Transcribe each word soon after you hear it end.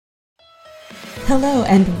Hello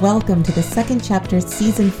and welcome to the second chapter,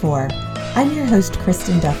 season 4. I'm your host,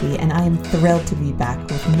 Kristen Duffy, and I am thrilled to be back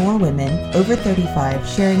with more women over 35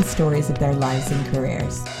 sharing stories of their lives and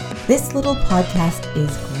careers. This little podcast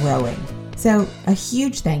is growing. So a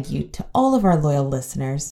huge thank you to all of our loyal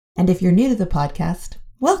listeners. And if you're new to the podcast,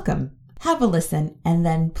 welcome. Have a listen and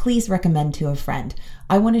then please recommend to a friend.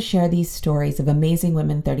 I want to share these stories of amazing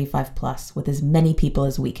women 35 plus with as many people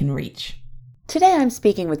as we can reach. Today I'm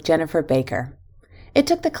speaking with Jennifer Baker. It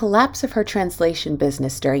took the collapse of her translation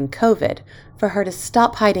business during COVID for her to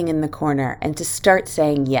stop hiding in the corner and to start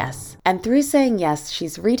saying yes. And through saying yes,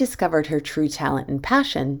 she's rediscovered her true talent and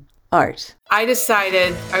passion, art. I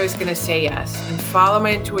decided I was going to say yes and follow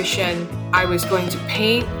my intuition. I was going to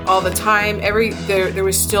paint all the time. There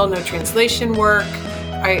was still no translation work.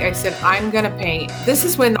 I said, I'm going to paint. This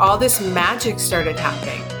is when all this magic started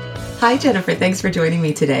happening. Hi, Jennifer. Thanks for joining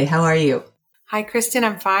me today. How are you? Hi, Kristen.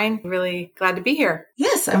 I'm fine. Really glad to be here.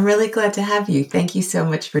 Yes, I'm really glad to have you. Thank you so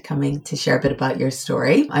much for coming to share a bit about your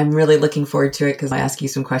story. I'm really looking forward to it because I asked you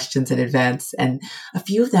some questions in advance, and a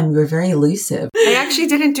few of them were very elusive. I actually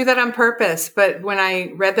didn't do that on purpose, but when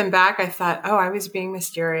I read them back, I thought, oh, I was being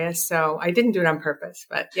mysterious. So I didn't do it on purpose,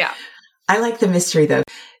 but yeah. I like the mystery though.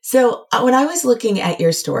 So when I was looking at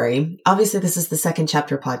your story, obviously this is the second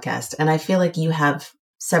chapter podcast, and I feel like you have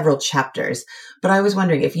several chapters, but I was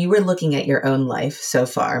wondering if you were looking at your own life so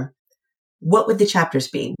far, what would the chapters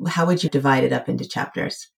be? How would you divide it up into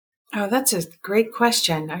chapters? Oh, that's a great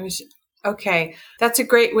question. Okay. That's a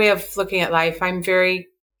great way of looking at life. I'm very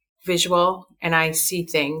visual and I see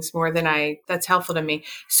things more than that's helpful to me.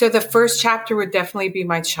 So the first chapter would definitely be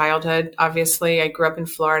my childhood. Obviously, I grew up in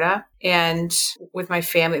Florida and with my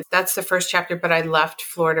family. That's the first chapter, but I left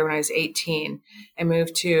Florida when I was 18 and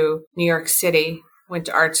moved to New York City. Went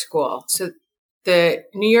to art school. So the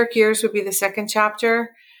New York years would be the second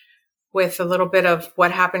chapter with a little bit of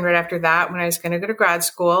what happened right after that when I was going to go to grad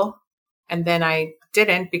school. And then I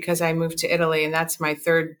didn't because I moved to Italy. And that's my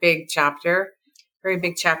third big chapter, very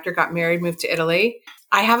big chapter, got married, moved to Italy.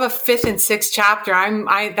 I have a fifth and sixth chapter.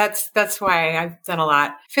 That's why I've done a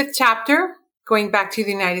lot. Fifth chapter, going back to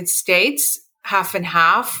the United States. Half and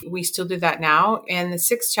half. We still do that now. And the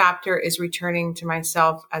sixth chapter is returning to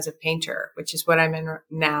myself as a painter, which is what I'm in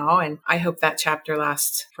now. And I hope that chapter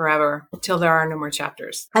lasts forever till there are no more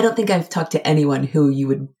chapters. I don't think I've talked to anyone who you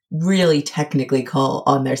would really technically call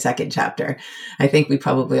on their second chapter. I think we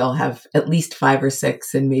probably all have at least 5 or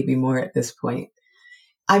 6 and maybe more at this point.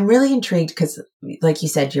 I'm really intrigued because, like you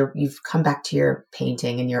said, you've come back to your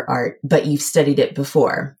painting and your art, but you've studied it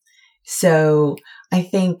before. So I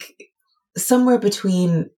think somewhere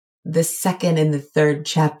between the second and the third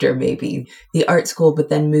chapter, maybe the art school, but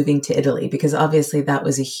then moving to Italy, because obviously that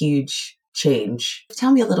was a huge change.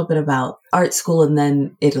 Tell me a little bit about art school and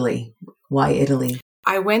then Italy. Why Italy?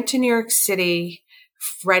 I went to New York City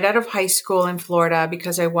right out of high school in Florida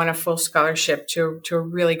because I won a full scholarship to a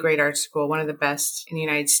really great art school, one of the best in the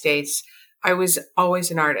United States. I was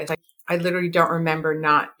always an artist. I literally don't remember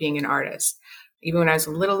not being an artist. Even when I was a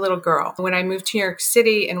little girl. When I moved to New York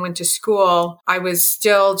City and went to school, I was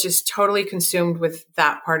still just totally consumed with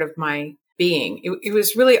that part of my being. It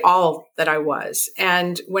was really all that I was.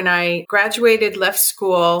 And when I graduated, left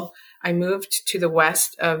school, I moved to the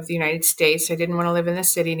west of the United States. I didn't want to live in the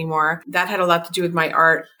city anymore. That had a lot to do with my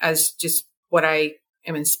art as just what I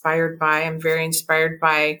am inspired by. I'm very inspired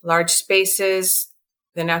by large spaces,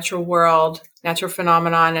 the natural world, natural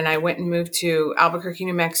phenomenon. And I went and moved to Albuquerque,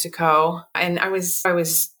 New Mexico. And I was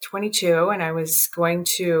 22 and I was going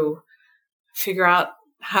to figure out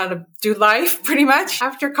how to do life pretty much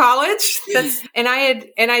after college.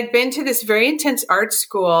 I'd been to this very intense art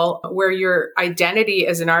school where your identity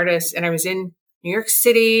as an artist, and I was in New York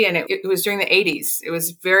City and it was during the 80s. It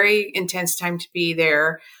was a very intense time to be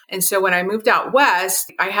there. And so when I moved out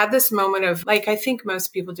west, I had this moment of, like I think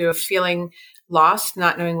most people do, of feeling lost,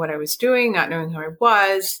 not knowing what I was doing, not knowing who I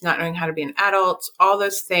was, not knowing how to be an adult, all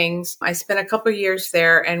those things. I spent a couple of years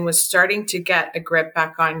there and was starting to get a grip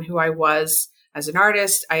back on who I was as an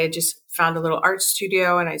artist. I had just found a little art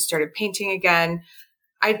studio and I started painting again.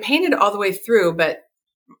 I'd painted all the way through, but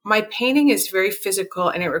my painting is very physical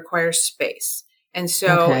and it requires space. And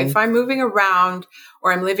so if I'm moving around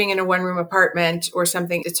or I'm living in a 1-room apartment or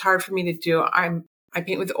something, it's hard for me to do. I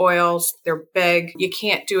paint with oils. They're big. You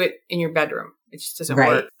can't do it in your bedroom. It just doesn't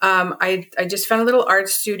work. I just found a little art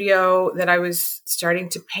studio that I was starting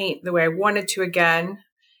to paint the way I wanted to again.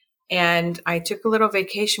 And I took a little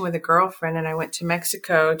vacation with a girlfriend and I went to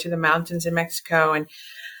Mexico, to the mountains in Mexico. And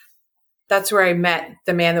that's where I met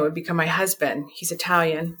the man that would become my husband. He's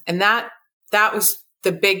Italian. And that was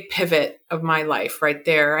the big pivot of my life right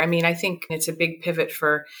there. I mean, I think it's a big pivot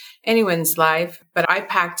for anyone's life, but I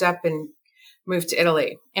packed up and moved to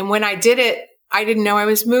Italy. And when I did it, I didn't know I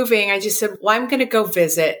was moving. I just said, well, I'm going to go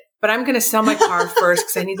visit, but I'm going to sell my car first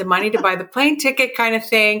because I need the money to buy the plane ticket kind of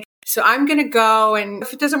thing. So I'm going to go. And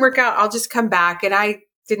if it doesn't work out, I'll just come back. And I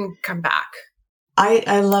didn't come back.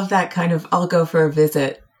 I love that kind of, I'll go for a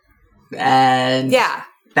visit. And yeah,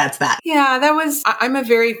 that's that. Yeah, I'm a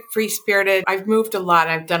very free spirited. I've moved a lot.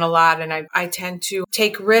 I've done a lot. And I tend to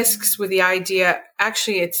take risks with the idea.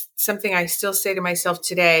 Actually, it's something I still say to myself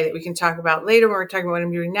today that we can talk about later when we're talking about what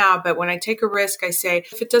I'm doing now. But when I take a risk, I say,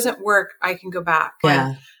 if it doesn't work, I can go back. Yeah.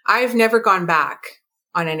 And I've never gone back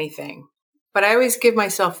on anything, but I always give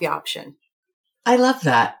myself the option. I love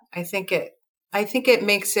that. I think it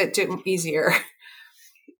makes it easier.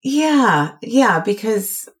 Yeah,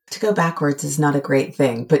 because to go backwards is not a great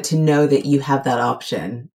thing, but to know that you have that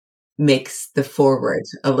option makes the forward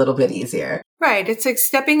a little bit easier. Right. It's like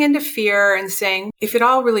stepping into fear and saying, if it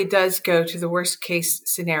all really does go to the worst case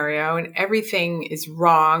scenario and everything is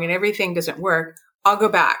wrong and everything doesn't work, I'll go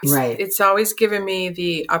back. Right. It's always given me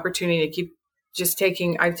the opportunity to keep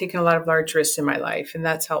I've taken a lot of large risks in my life, and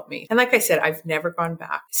that's helped me. And like I said, I've never gone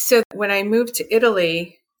back. So when I moved to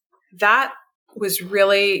Italy, that was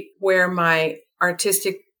really where my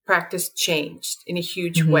artistic practice changed in a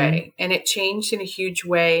huge way. And it changed in a huge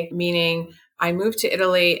way, meaning I moved to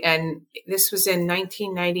Italy, and this was in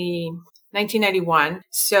 1991.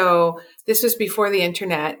 So this was before the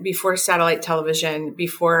internet, before satellite television,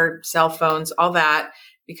 before cell phones, all that,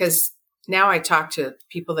 because now I talk to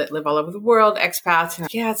people that live all over the world, expats, and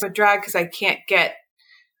it's a drag because I can't get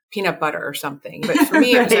peanut butter or something. But for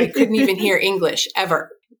me, it was, I couldn't even hear English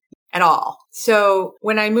ever at all. So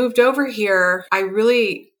when I moved over here, I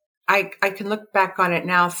can look back on it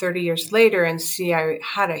now 30 years later and see I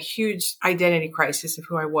had a huge identity crisis of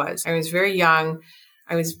who I was. I was very young.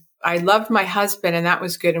 I loved my husband, and that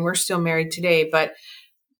was good. And we're still married today, but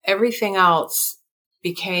everything else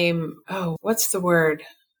became, what's the word?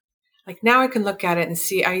 Like now I can look at it and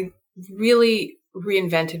see I really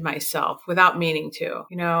reinvented myself without meaning to.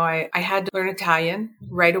 I had to learn Italian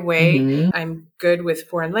right away. I'm good with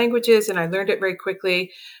foreign languages, and I learned it very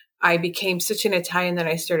quickly. I became such an Italian that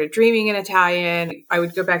I started dreaming in Italian. I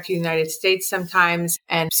would go back to the United States sometimes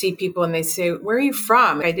and see people, and they say, where are you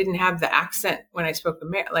from? I didn't have the accent when I spoke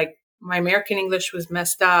like my American English was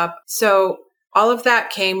messed up. So all of that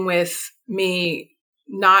came with me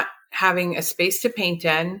not having a space to paint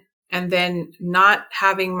in, and then not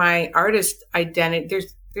having my artist identity.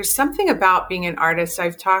 There's something about being an artist.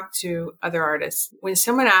 I've talked to other artists. When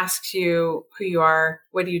someone asks you who you are,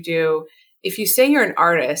 what do you do? If you say you're an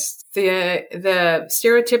artist, the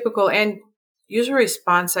stereotypical and usual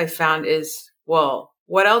response I found is, well,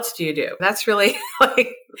 what else do you do? That's really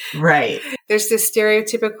like, right. There's this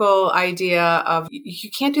stereotypical idea of you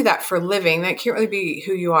can't do that for a living. That can't really be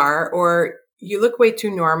who you are, or you look way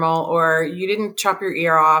too normal, or you didn't chop your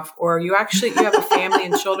ear off, or you have a family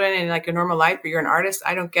and children and like a normal life, but you're an artist.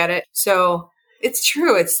 I don't get it. So it's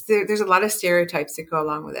true. There's a lot of stereotypes that go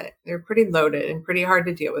along with it. They're pretty loaded and pretty hard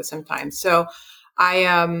to deal with sometimes. So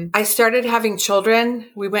I started having children.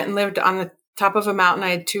 We went and lived on the top of a mountain. I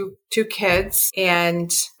had two kids,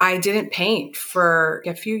 and I didn't paint for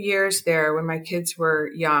a few years there when my kids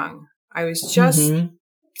were young. I was just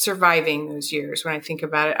surviving those years. When I think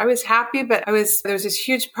about it, I was happy, but there was this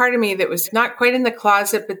huge part of me that was not quite in the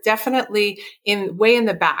closet, but definitely way in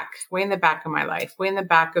the back of my life, way in the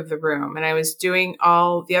back of the room. And I was doing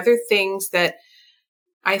all the other things that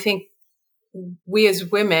I think we as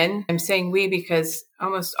women, I'm saying we because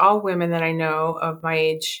almost all women that I know of my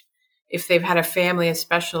age, if they've had a family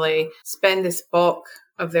especially, spend this bulk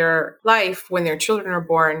of their life when their children are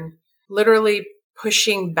born, literally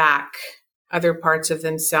pushing back other parts of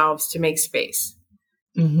themselves to make space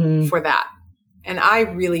for that. And I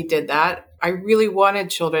really did that. I really wanted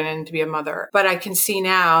children and to be a mother. But I can see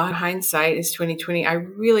now, hindsight is 2020, I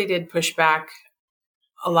really did push back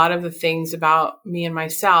a lot of the things about me and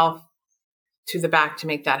myself to the back to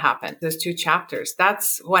make that happen. Those 2 chapters,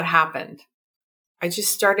 that's what happened. I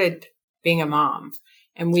just started being a mom,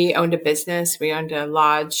 and we owned a business. We owned a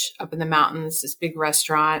lodge up in the mountains, this big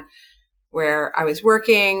restaurant where I was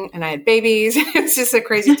working and I had babies. It was just a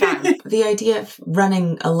crazy time. The idea of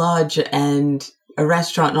running a lodge and a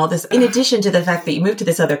restaurant and all this, in addition to the fact that you moved to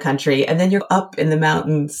this other country and then you're up in the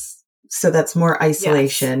mountains So that's more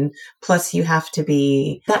isolation. Yes. Plus you have to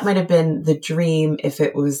be, that might have been the dream if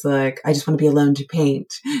it was like, I just want to be alone to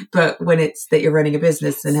paint. But when it's that you're running a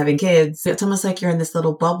business and having kids, it's almost like you're in this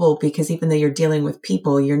little bubble, because even though you're dealing with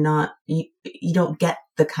people, you're not, you don't get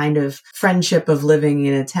the kind of friendship of living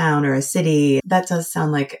in a town or a city. That does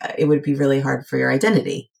sound like it would be really hard for your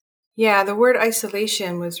identity. Yeah, the word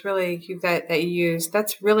isolation was really that you used.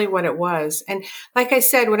 That's really what it was. And like I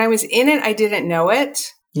said, when I was in it, I didn't know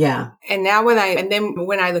it. Yeah. And now then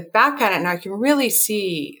when I look back at it now, I can really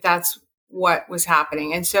see that's what was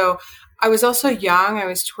happening. And so I was also young. I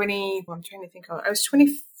was 20, I'm trying to think. I was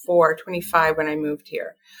 24, 25 when I moved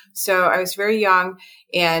here. So I was very young,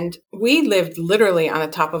 and we lived literally on the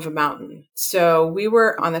top of a mountain. So we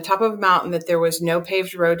were on the top of a mountain that there was no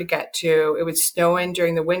paved road to get to. It would snow in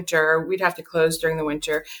during the winter. We'd have to close during the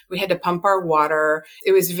winter. We had to pump our water.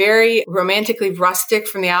 It was very romantically rustic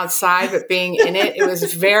from the outside, but being in it, it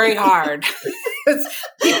was very hard.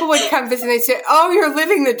 People would come visit and they'd say, "Oh, you're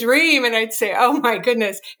living the dream." And I'd say, "Oh my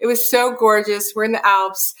goodness, it was so gorgeous. We're in the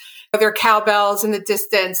Alps. There are cowbells in the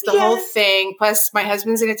distance, the whole thing. Plus my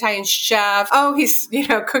husband's an Italian chef. Oh, he's,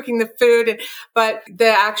 cooking the food. But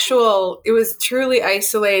it was truly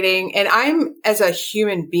isolating. And I'm, as a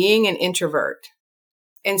human being, an introvert.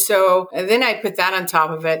 And then I put that on top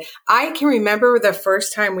of it. I can remember the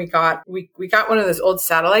first time we got one of those old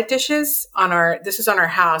satellite dishes this is on our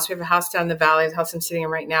house. We have a house down in the valley, the house I'm sitting in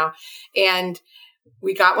right now. And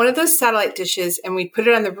we got one of those satellite dishes and we put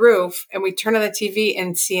it on the roof and we turned on the TV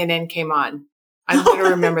and CNN came on. I literally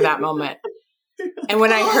remember that moment. And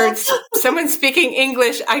when I heard someone speaking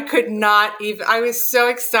English, I could not even, I was so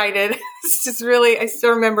excited. It's just really, I still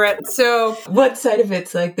remember it. So one side of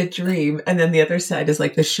it's like the dream, and then the other side is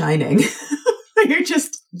like the shining. You're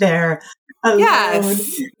just there alone.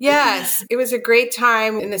 Yes. It was a great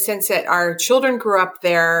time in the sense that our children grew up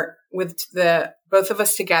there with both of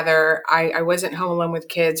us together. I wasn't home alone with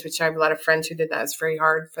kids, which I have a lot of friends who did that. It's very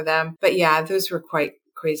hard for them. But yeah, those were quite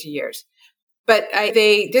crazy years. But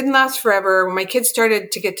they didn't last forever. When my kids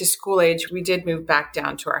started to get to school age, we did move back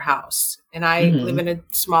down to our house. And I live in a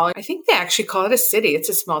smaller, I think they actually call it a city. It's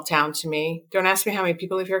a small town to me. Don't ask me how many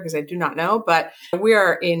people live here because I do not know. But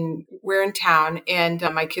we're in town, and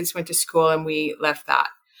my kids went to school and we left that.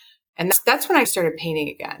 And that's when I started painting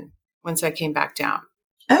again, once I came back down.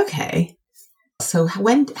 Okay. So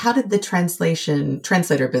how did the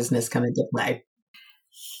translator business come into play?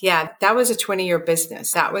 Yeah, that was a 20-year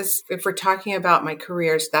business. That was, if we're talking about my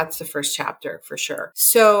careers, that's the first chapter for sure.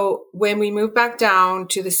 So when we moved back down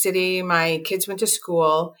to the city, my kids went to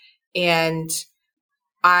school and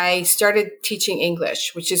I started teaching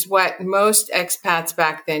English, which is what most expats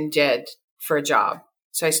back then did for a job.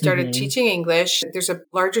 So I started teaching English. There's a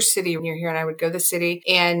larger city near here and I would go to the city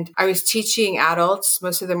and I was teaching adults.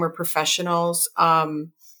 Most of them were professionals.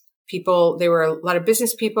 There were a lot of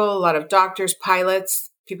business people, a lot of doctors, pilots,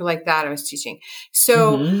 people like that I was teaching.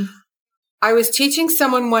 So I was teaching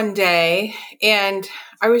someone one day and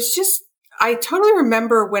I totally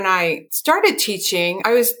remember when I started teaching,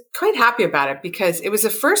 I was quite happy about it because it was the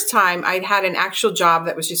first time I'd had an actual job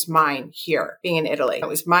that was just mine here, being in Italy. It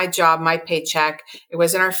was my job, my paycheck. It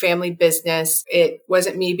wasn't our family business. It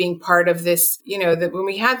wasn't me being part of this, when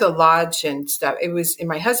we had the lodge and stuff, it was in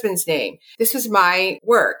my husband's name. This was my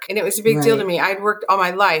work and it was a big deal to me. I'd worked all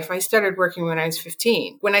my life. I started working when I was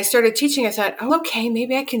 15. When I started teaching, I thought, oh, okay,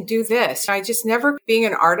 maybe I can do this. I just never being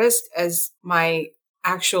an artist as my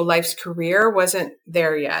actual life's career wasn't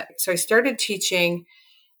there yet. So I started teaching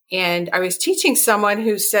and I was teaching someone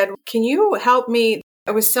who said, can you help me?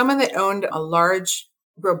 It was someone that owned a large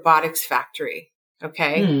robotics factory.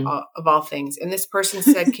 Okay. Of all things. And this person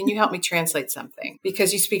said, can you help me translate something?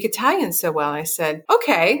 Because you speak Italian so well. And I said,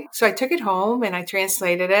 okay. So I took it home and I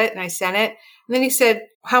translated it and I sent it. And then he said,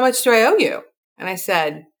 how much do I owe you? And I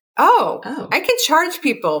said, Oh, I can charge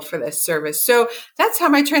people for this service. So that's how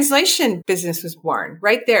my translation business was born,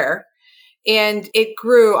 right there. And it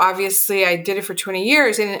grew. Obviously, I did it for 20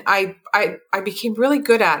 years and I became really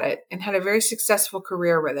good at it and had a very successful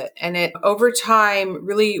career with it. And it over time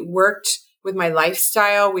really worked with my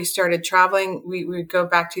lifestyle. We started traveling. We would go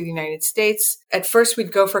back to the United States. At first,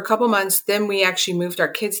 we'd go for a couple months. Then we actually moved our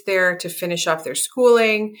kids there to finish off their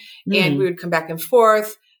schooling and we would come back and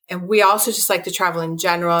forth. And we also just like to travel in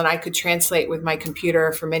general. And I could translate with my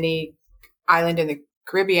computer from any island in the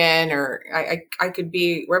Caribbean, or I could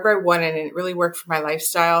be wherever I wanted. And it really worked for my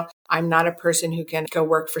lifestyle. I'm not a person who can go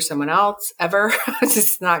work for someone else ever. It's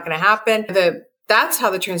just not going to happen. That's how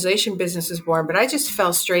the translation business was born. But I just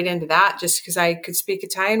fell straight into that just because I could speak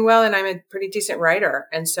Italian well and I'm a pretty decent writer.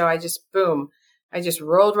 And so I just, boom, I just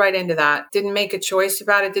rolled right into that. Didn't make a choice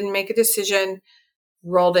about it. Didn't make a decision.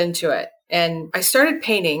 Rolled into it. And I started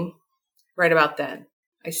painting right about then.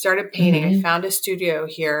 I started painting. I found a studio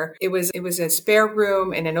here. It was a spare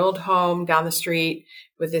room in an old home down the street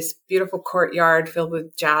with this beautiful courtyard filled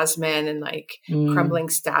with jasmine and like crumbling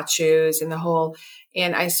statues and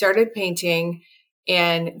and I started painting.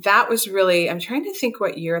 And that was really, I'm trying to think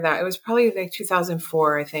what year it was probably like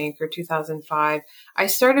 2004, I think, or 2005. I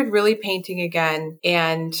started really painting again.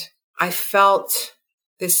 And I felt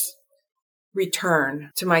this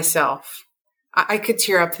return to myself. I could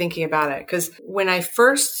tear up thinking about it because when I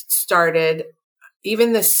first started,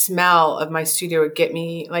 even the smell of my studio would get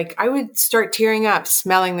me, like I would start tearing up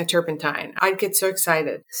smelling the turpentine. I'd get so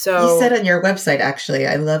excited. So you said on your website, actually,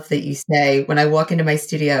 I love that you say, when I walk into my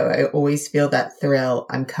studio, I always feel that thrill,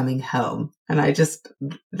 I'm coming home. And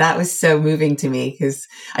that was so moving to me because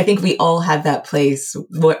I think we all have that place,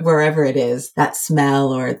 wherever it is, that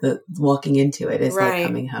smell or the walking into it is like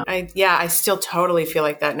coming home. I still totally feel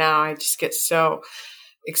like that now. I just get so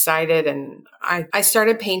excited. And I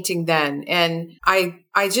started painting then, and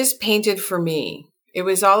I just painted for me. It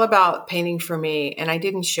was all about painting for me. And I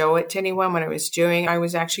didn't show it to anyone when I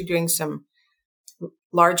was actually doing some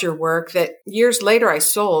larger work that years later I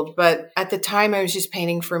sold. But at the time I was just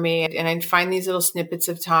painting for me. And I'd find these little snippets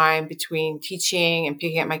of time between teaching and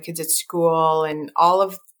picking up my kids at school, and all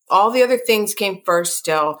the other things came first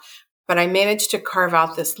still. But I managed to carve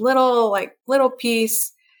out this little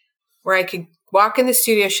piece where I could walk in the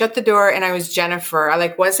studio, shut the door, and I was Jennifer.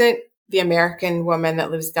 I wasn't the American woman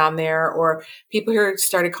that lives down there, or people here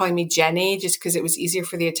started calling me Jenny just because it was easier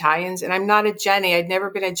for the Italians. And I'm not a Jenny. I'd never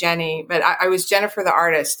been a Jenny, but I was Jennifer the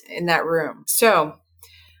artist in that room. So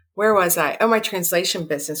where was I? Oh, my translation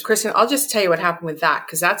business. Kristen, I'll just tell you what happened with that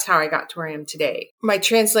because that's how I got to where I am today. My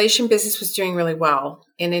translation business was doing really well.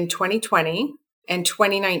 And in 2020 and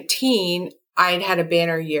 2019, I'd had a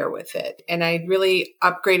banner year with it, and I'd really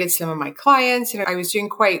upgraded some of my clients, and I was doing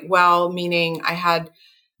quite well, meaning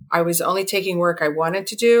I was only taking work I wanted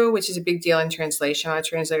to do, which is a big deal in translation. A lot of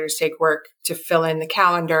translators take work to fill in the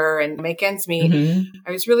calendar and make ends meet.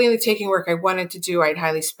 I was really only taking work I wanted to do. I'd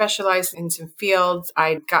highly specialized in some fields.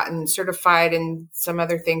 I'd gotten certified in some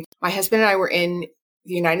other things. My husband and I were in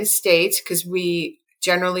the United States because we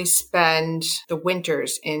generally spend the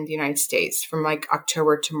winters in the United States from like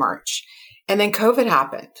October to March. And then COVID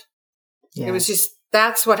happened. Yeah. It was just,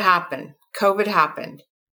 that's what happened. COVID happened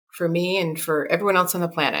for me and for everyone else on the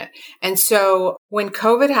planet. And so when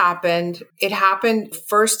COVID happened, it happened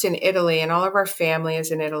first in Italy, and all of our family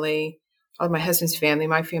is in Italy, all of my husband's family,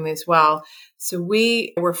 my family as well. So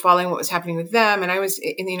we were following what was happening with them. And I was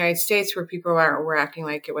in the United States where people were acting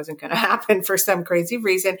like it wasn't going to happen for some crazy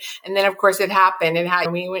reason. And then of course it happened.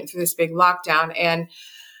 We went through this big lockdown, and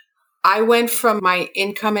I went from my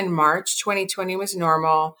income in March 2020 was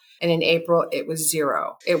normal, and in April it was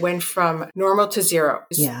zero. It went from normal to zero.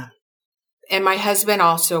 Yeah. And my husband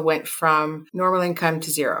also went from normal income to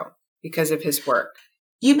zero because of his work.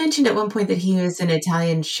 You mentioned at one point that he was an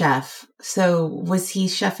Italian chef. So was he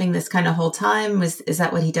chefing this kind of whole time? Is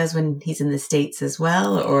that what he does when he's in the States as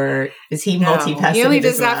well? Or is he multifaceted? He only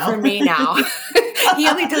does that for me now. He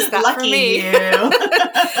only does that for me.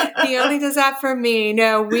 He only does that for me.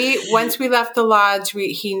 No, once we left the lodge,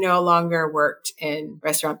 he no longer worked in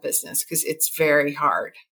restaurant business because it's very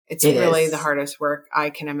hard. It really is the hardest work I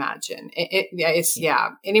can imagine.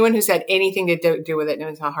 Anyone who's had anything to do with it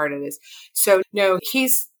knows how hard it is. So no,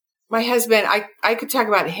 he's my husband. I could talk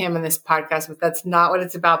about him in this podcast, but that's not what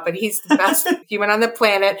it's about. But he's the best human on the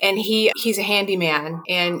planet. And he's a handyman,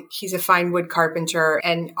 and he's a fine wood carpenter,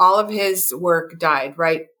 and all of his work died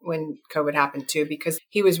right when COVID happened too, because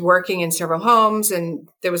he was working in several homes and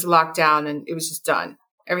there was a lockdown and it was just done.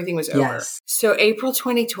 Everything was over. Yes. So April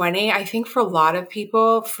 2020, I think for a lot of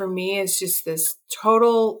people, for me, is just this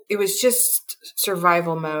it was just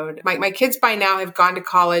survival mode. My kids by now have gone to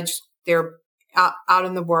college. They're out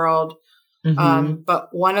in the world. But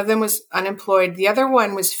one of them was unemployed. The other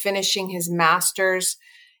one was finishing his master's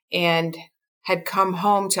and had come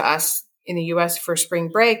home to us in the US for spring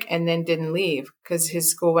break and then didn't leave because his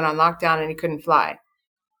school went on lockdown and he couldn't fly.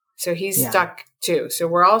 So he's stuck too. So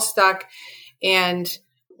we're all stuck. And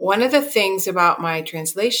one of the things about my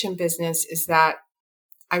translation business is that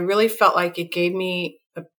I really felt like it gave me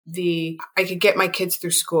I could get my kids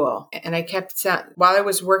through school. And I kept, while I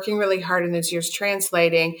was working really hard in those years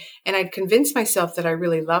translating, and I'd convinced myself that I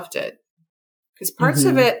really loved it. Because parts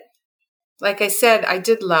of it, like I said, I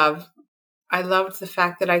did love. I loved the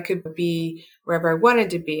fact that I could be wherever I wanted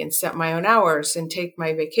to be and set my own hours and take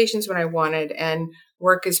my vacations when I wanted and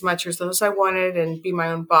work as much or as little as I wanted and be my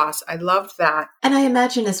own boss. I loved that. And I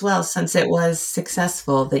imagine as well, since it was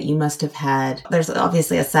successful, that you must have had, there's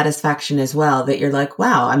obviously a satisfaction as well that you're like,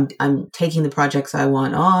 wow, I'm taking the projects I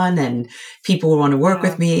want on and people want to work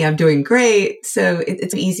with me. I'm doing great. So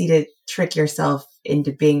it's easy to trick yourself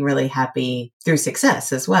into being really happy through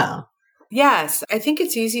success as well. Yes. I think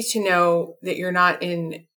it's easy to know that you're not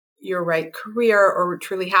in your right career or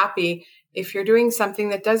truly happy if you're doing something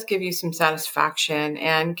that does give you some satisfaction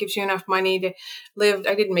and gives you enough money to live.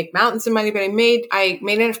 I didn't make mountains of money, but I made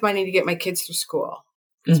enough money to get my kids through school.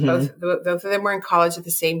 Because both of them were in college at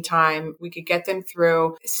the same time. We could get them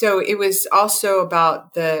through. So it was also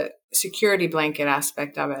about the security blanket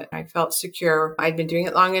aspect of it. I felt secure. I'd been doing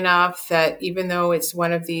it long enough that even though it's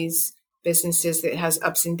one of these businesses that has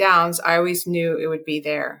ups and downs, I always knew it would be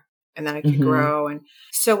there and then I could grow. And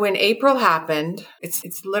so when April happened,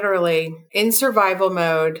 it's literally in survival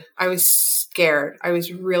mode. I was scared. I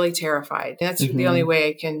was really terrified. And that's the only way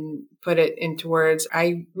I can put it into words.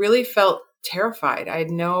 I really felt terrified. I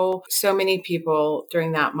know so many people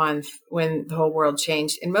during that month when the whole world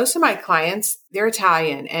changed. And most of my clients, they're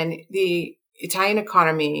Italian, and the Italian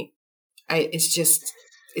economy,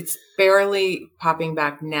 it's barely popping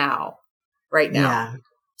back right now. Yeah.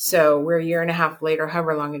 So we're a year and a half later,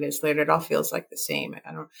 however long it is later, it all feels like the same.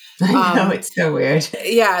 I know, it's so weird.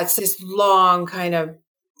 Yeah, it's this long kind of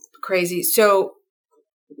crazy. So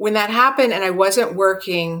when that happened and I wasn't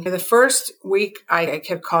working, the first week I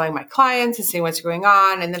kept calling my clients and saying what's going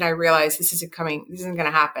on. And then I realized this isn't going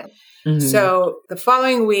to happen. So the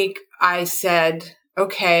following week I said,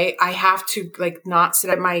 okay, I have to not sit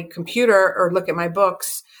at my computer or look at my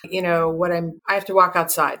books. I have to walk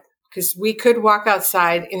outside. Because we could walk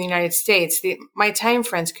outside in the United States. My Italian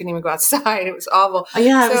friends couldn't even go outside. It was awful. Oh,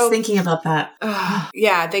 yeah, I was thinking about that.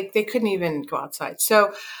 Yeah, they couldn't even go outside.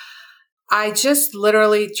 So I just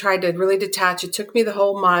literally tried to really detach. It took me the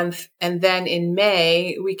whole month. And then in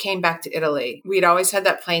May, we came back to Italy. We'd always had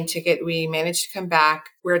that plane ticket. We managed to come back.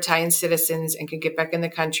 We're Italian citizens and could get back in the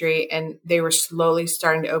country. And they were slowly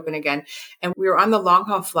starting to open again. And we were on the long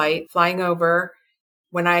haul flight flying over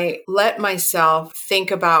when I let myself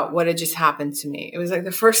think about what had just happened to me. It was like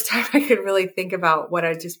the first time I could really think about what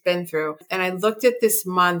I'd just been through. And I looked at this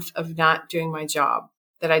month of not doing my job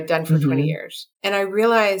that I'd done for 20 years. And I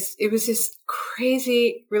realized it was this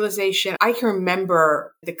crazy realization. I can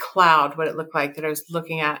remember the cloud, what it looked like that I was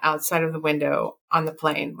looking at outside of the window on the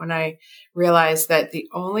plane when I realized that the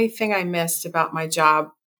only thing I missed about my job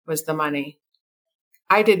was the money.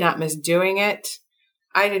 I did not miss doing it.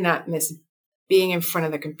 I did not miss being in front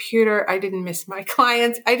of the computer. I didn't miss my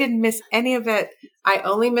clients. I didn't miss any of it. I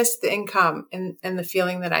only missed the income and the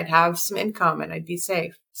feeling that I'd have some income and I'd be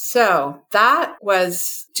safe. So that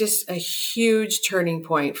was just a huge turning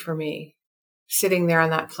point for me, sitting there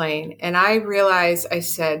on that plane. And I realized, I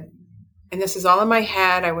said, and this is all in my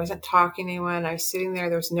head. I wasn't talking to anyone. I was sitting there.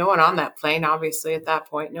 There was no one on that plane, obviously, at that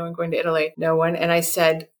point. No one going to Italy. No one. And I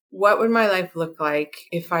said, what would my life look like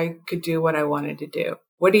if I could do what I wanted to do?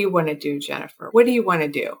 What do you want to do, Jennifer? What do you want to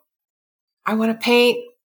do? I want to paint.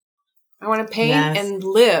 I want to paint and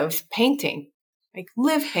live painting,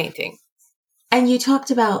 live painting. And you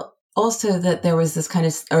talked about also that there was this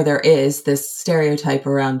there is this stereotype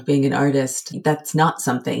around being an artist. That's not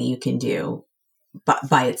something you can do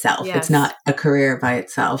by itself. Yes. It's not a career by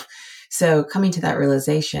itself. So coming to that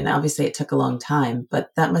realization, obviously it took a long time,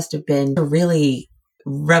 but that must have been a really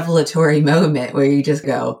revelatory moment where you just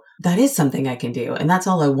go, that is something I can do. And that's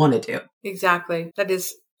all I want to do. Exactly. That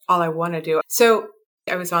is all I want to do. So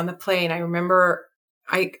I was on the plane. I remember,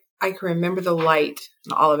 I can remember the light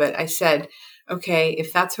and all of it. I said, okay,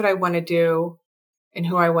 if that's what I want to do and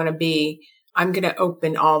who I want to be, I'm going to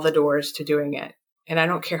open all the doors to doing it. And I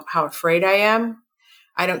don't care how afraid I am.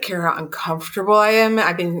 I don't care how uncomfortable I am.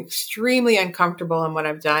 I've been extremely uncomfortable in what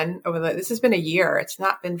I've done this has been a year. It's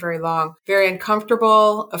not been very long. Very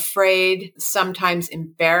uncomfortable, afraid, sometimes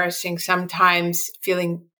embarrassing, sometimes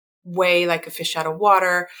feeling way like a fish out of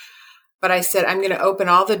water. But I said, I'm going to open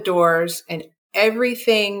all the doors and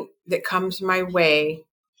everything that comes my way,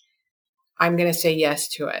 I'm going to say yes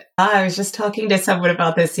to it. I was just talking to someone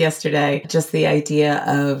about this yesterday. Just the idea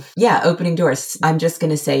of, opening doors. I'm just going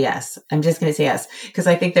to say yes. I'm just going to say yes. Because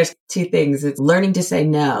I think there's two things. It's learning to say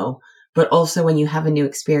no, but also when you have a new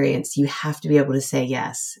experience, you have to be able to say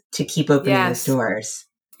yes to keep opening those doors.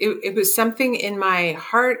 It was something in my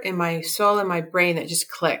heart, in my soul, in my brain that just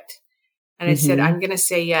clicked. And I said, I'm going to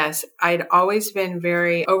say yes. I'd always been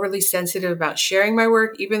very overly sensitive about sharing my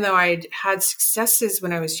work. Even though I'd had successes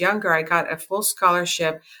when I was younger, I got a full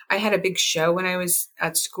scholarship. I had a big show when I was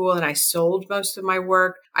at school and I sold most of my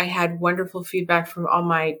work. I had wonderful feedback from all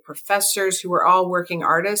my professors who were all working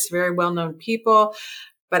artists, very well-known people.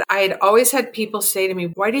 But I had always had people say to me,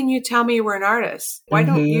 why didn't you tell me you were an artist? Why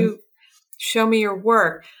don't you show me your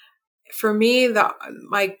work? For me,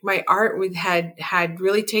 my art had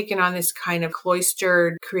really taken on this kind of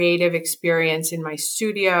cloistered creative experience in my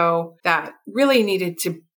studio that really needed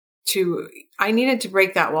I needed to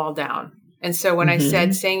break that wall down. And so when I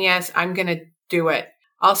said saying yes, I'm going to do it.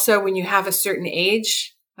 Also, when you have a certain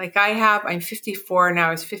age, like I have, I'm 54 now,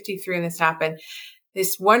 I was 53 when this happened.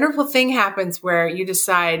 This wonderful thing happens where you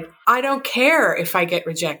decide, I don't care if I get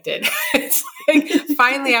rejected. It's like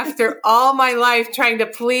finally, after all my life trying to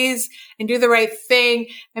please and do the right thing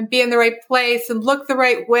and be in the right place and look the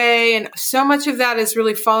right way. And so much of that has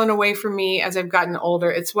really fallen away from me as I've gotten older.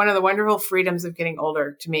 It's one of the wonderful freedoms of getting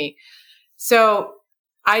older to me. So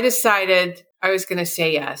I decided I was going to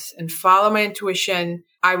say yes and follow my intuition.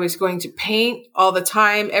 I was going to paint all the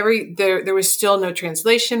time. There was still no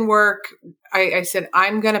translation work. I said,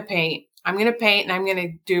 I'm going to paint. I'm going to paint and I'm going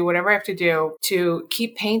to do whatever I have to do to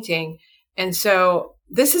keep painting. And so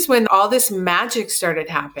this is when all this magic started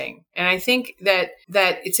happening. And I think that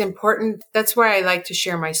it's important. That's why I like to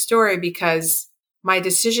share my story, because my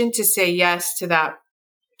decision to say yes to that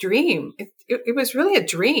dream, it was really a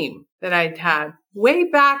dream that I'd had way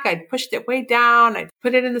back. I'd pushed it way down. I'd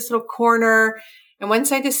put it in this little corner. And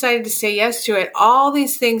once I decided to say yes to it, all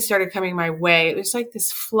these things started coming my way. It was like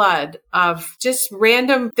this flood of just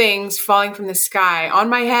random things falling from the sky on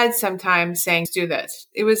my head sometimes saying, do this.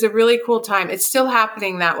 It was a really cool time. It's still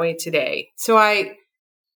happening that way today. So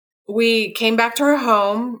we came back to our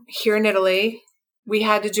home here in Italy. We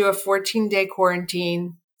had to do a 14-day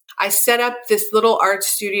quarantine. I set up this little art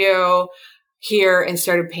studio here and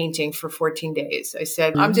started painting for 14 days. I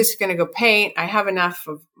said, I'm just going to go paint. I have enough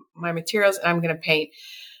of my materials and I'm going to paint.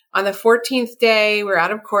 On the 14th day, we're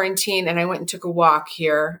out of quarantine and I went and took a walk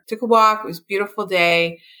here. Took a walk. It was a beautiful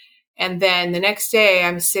day. And then the next day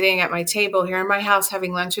I'm sitting at my table here in my house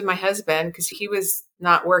having lunch with my husband because he was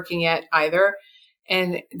not working yet either.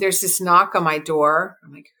 And there's this knock on my door.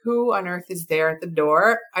 I'm like, who on earth is there at the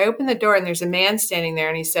door? I open the door and there's a man standing there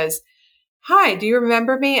and he says, hi, do you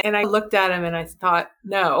remember me? And I looked at him and I thought,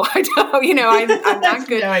 no, I don't, I'm not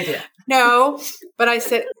good. No idea. No, but I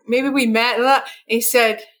said, maybe we met. And he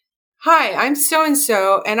said, hi, I'm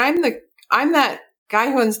so-and-so. And I'm that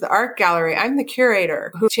guy who owns the art gallery. I'm the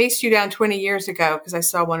curator who chased you down 20 years ago because I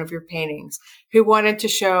saw one of your paintings, who wanted to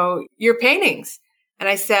show your paintings. And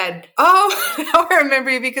I said, oh, now I remember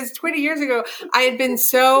you, because 20 years ago, I'd been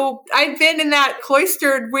in that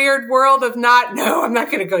cloistered, weird world of I'm not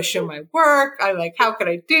going to go show my work. I'm like, how could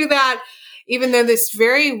I do that? Even though this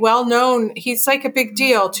very well-known, he's like a big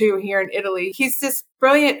deal too here in Italy. He's this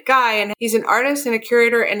brilliant guy and he's an artist and a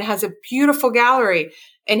curator and has a beautiful gallery.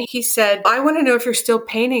 And he said, I want to know if you're still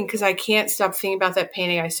painting because I can't stop thinking about that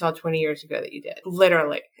painting I saw 20 years ago that you did.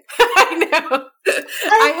 Literally. I know.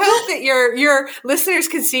 I hope that your listeners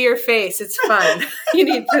can see your face. It's fun. You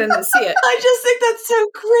need for them to see it. I just think that's so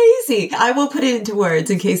crazy. I will put it into words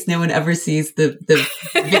in case no one ever sees the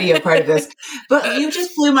video part of this. But you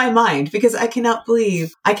just blew my mind because I can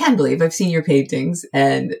believe I've seen your paintings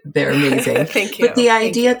and they're amazing. Thank you. But the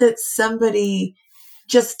idea that somebody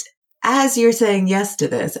just, as you're saying yes to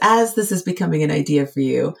this, as this is becoming an idea for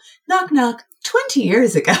you, knock, knock, 20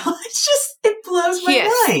 years ago, it blows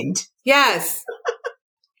my mind. Yes.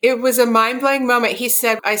 It was a mind-blowing moment. He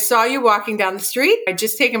said, I saw you walking down the street. I'd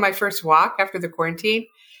just taken my first walk after the quarantine.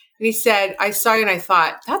 And he said, I saw you and I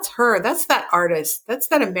thought, that's her. That's that artist. That's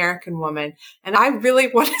that American woman. And I really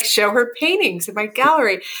want to show her paintings in my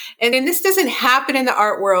gallery. And this doesn't happen in the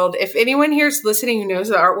art world. If anyone here is listening who knows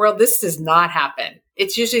the art world, this does not happen.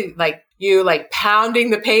 It's usually like you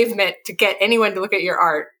pounding the pavement to get anyone to look at your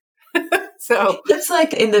art. So it's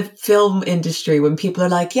like in the film industry when people are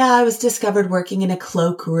like, yeah, I was discovered working in a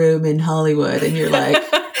cloakroom in Hollywood. And you're like,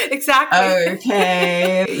 exactly.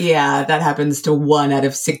 Okay. Yeah, that happens to 1 out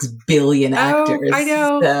of 6 billion actors. I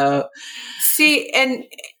know. So. See, and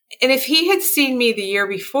if he had seen me the year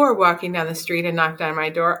before walking down the street and knocked on my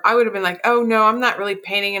door, I would have been like, oh no, I'm not really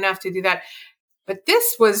painting enough to do that. But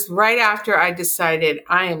this was right after I decided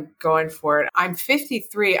I am going for it. I'm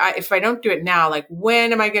 53. If I don't do it now,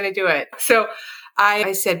 when am I going to do it? So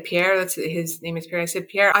I said, Pierre, his name is Pierre. I said,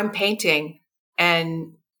 Pierre, I'm painting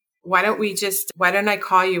and why don't I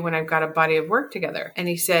call you when I've got a body of work together? And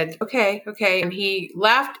he said, okay. And he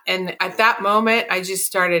left. And at that moment, I just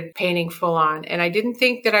started painting full on. And I didn't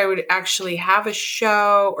think that I would actually have a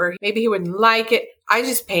show or maybe he wouldn't like it. I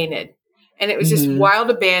just painted. And it was this wild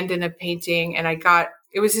abandon of painting. And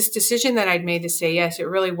it was this decision that I'd made to say yes. It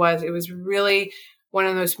really was. It was really one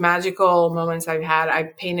of those magical moments I've had. I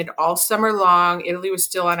painted all summer long. Italy was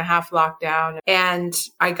still on a half lockdown. And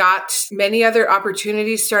I got many other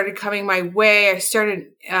opportunities started coming my way. I started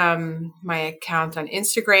my account on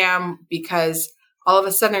Instagram because all of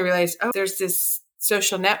a sudden I realized, there's this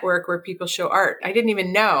social network where people show art. I didn't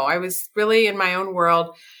even know. I was really in my own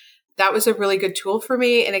world. That was a really good tool for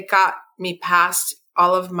me. And it got me past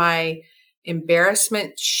all of my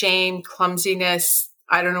embarrassment, shame, clumsiness.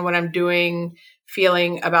 I don't know what I'm doing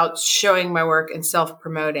feeling about showing my work and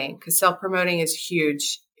self-promoting, because self-promoting is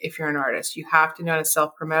huge if you're an artist. You have to know how to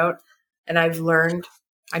self-promote. And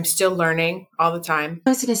I'm still learning all the time. I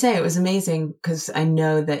was going to say, it was amazing because I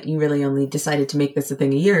know that you really only decided to make this a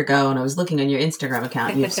thing a year ago. And I was looking on your Instagram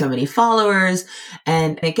account, you have so many followers.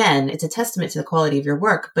 And again, it's a testament to the quality of your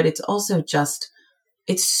work, but it's also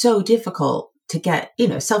it's so difficult to get,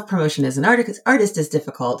 self-promotion as an artist is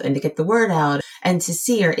difficult, and to get the word out and to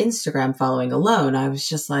see your Instagram following alone. I was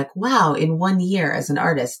just like, wow, in 1 year as an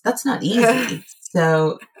artist, that's not easy.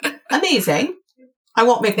 So amazing. I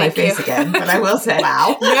won't make my face again, but I will say,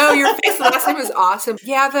 wow. No, your face last time was awesome.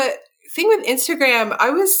 Yeah. The thing with Instagram,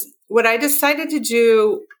 what I decided to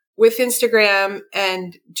do with Instagram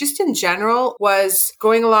and just in general was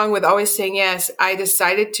going along with always saying yes. I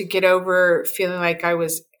decided to get over feeling like I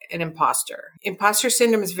was an imposter. Imposter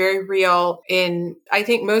syndrome is very real in, I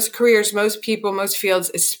think, most careers, most people, most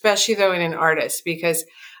fields, especially though in an artist, because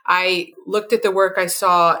I looked at the work, I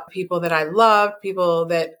saw people that I loved, people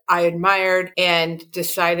that I admired, and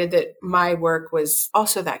decided that my work was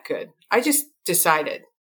also that good. I just decided.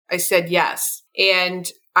 I said yes.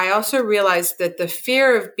 And I also realized that the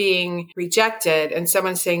fear of being rejected and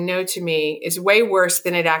someone saying no to me is way worse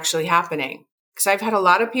than it actually happening. Because I've had a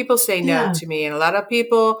lot of people say no to me and a lot of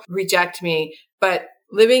people reject me, but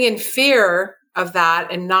living in fear of that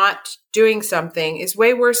and not doing something is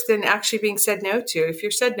way worse than actually being said no to. If you're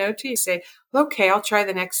said no to, you say, well, okay, I'll try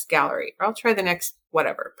the next gallery or I'll try the next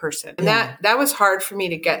whatever person. And that was hard for me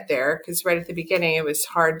to get there because right at the beginning, it was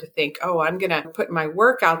hard to think, I'm going to put my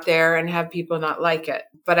work out there and have people not like it.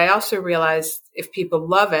 But I also realized if people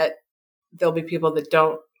love it, there'll be people that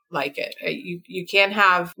don't like it. You can't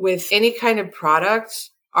have with any kind of product,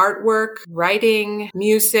 artwork, writing,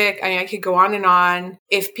 music. I could go on and on.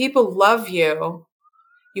 If people love you,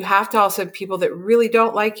 you have to also have people that really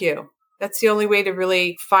don't like you. That's the only way to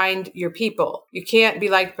really find your people. You can't be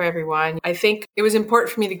liked by everyone. I think it was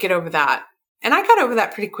important for me to get over that. And I got over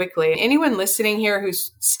that pretty quickly. Anyone listening here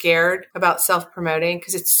who's scared about self-promoting,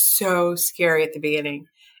 because it's so scary at the beginning.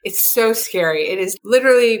 It's so scary. It is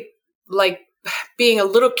literally like being a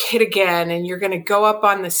little kid again, and you're going to go up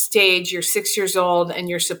on the stage, you're 6 years old, and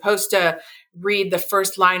you're supposed to read the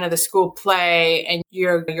first line of the school play, and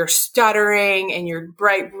you're stuttering, and you're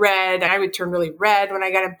bright red. I would turn really red when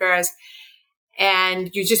I got embarrassed,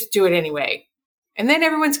 and you just do it anyway. And then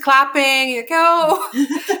everyone's clapping, you go.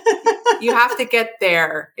 You have to get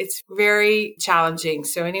there. It's very challenging.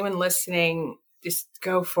 So anyone listening, just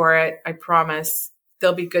go for it. I promise.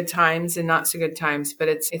 There'll be good times and not so good times, but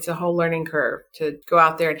it's a whole learning curve to go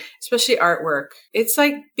out there, especially artwork. It's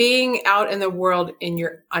like being out in the world in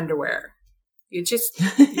your underwear. You're just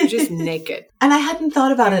naked. And I hadn't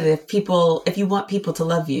thought about it. If you want people to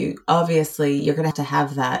love you, obviously you're going to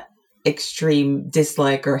have that extreme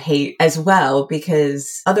dislike or hate as well,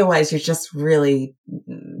 because otherwise you're just really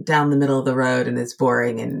down the middle of the road and it's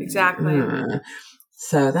boring. And exactly.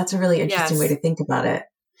 So that's a really interesting way to think about it.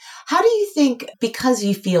 How do you think, because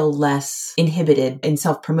you feel less inhibited in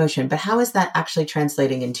self-promotion, but how is that actually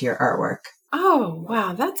translating into your artwork? Oh,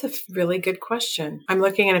 wow. That's a really good question. I'm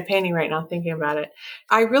looking at a painting right now thinking about it.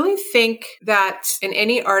 I really think that, and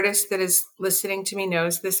any artist that is listening to me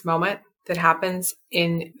knows this moment that happens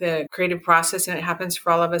in the creative process, and it happens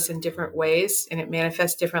for all of us in different ways and it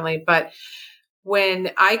manifests differently. But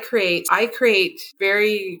when I create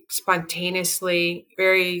very spontaneously,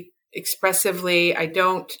 very expressively. I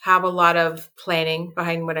don't have a lot of planning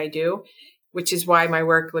behind what I do, which is why my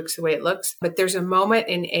work looks the way it looks. But there's a moment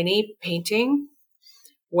in any painting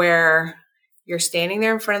where you're standing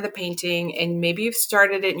there in front of the painting and maybe you've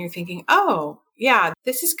started it and you're thinking, oh, yeah,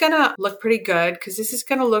 this is going to look pretty good because this is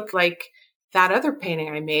going to look like that other painting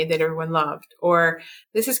I made that everyone loved. Or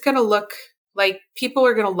this is going to look like people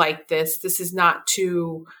are going to like this. This is not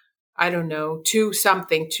too I don't know, too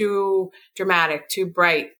something, too dramatic, too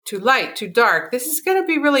bright, too light, too dark. This is going to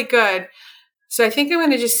be really good. So I think I'm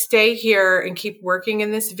going to just stay here and keep working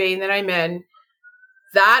in this vein that I'm in.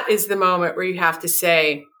 That is the moment where you have to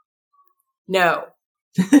say, no,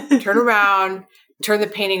 turn around, turn the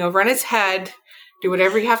painting over on its head, do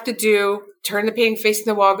whatever you have to do, turn the painting facing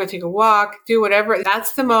the wall, go take a walk, do whatever.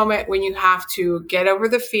 That's the moment when you have to get over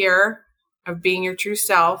the fear of being your true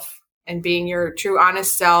self and being your true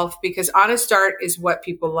honest self, because honest art is what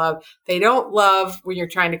people love. They don't love when you're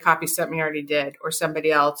trying to copy something you already did or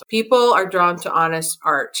somebody else. People are drawn to honest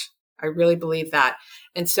art. I really believe that.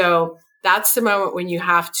 And so that's the moment when you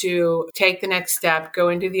have to take the next step, go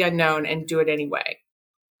into the unknown and do it anyway.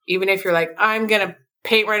 Even if you're like, I'm going to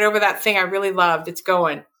paint right over that thing I really loved, it's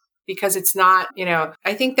going. Because it's not,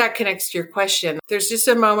 I think that connects to your question. There's just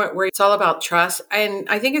a moment where it's all about trust. And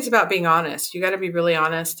I think it's about being honest. You got to be really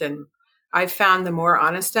honest. And I've found the more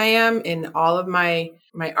honest I am in all of my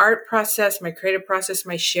art process, my creative process,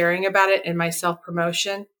 my sharing about it and my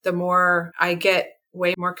self-promotion, the more I get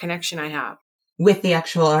way more connection I have. With the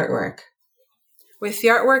actual artwork. With the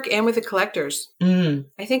artwork and with the collectors. Mm.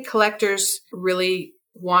 I think collectors really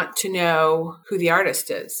want to know who the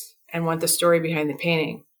artist is and want the story behind the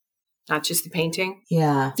painting. Not just the painting.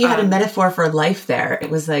 Yeah. You had a metaphor for life there. It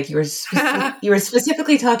was like you were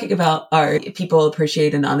specifically talking about art. People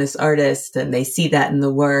appreciate an honest artist and they see that in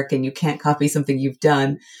the work and you can't copy something you've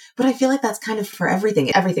done. But I feel like that's kind of for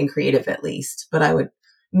everything creative at least. But I would,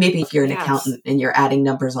 maybe if you're an accountant and you're adding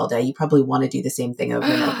numbers all day, you probably want to do the same thing over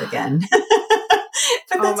and over again.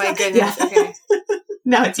 Oh my goodness. Yeah. Okay.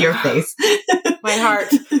 Now it's your face. My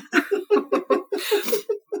heart.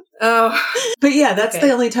 Oh, but yeah, that's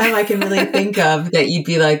the only time I can really think of that you'd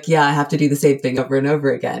be like, yeah, I have to do the same thing over and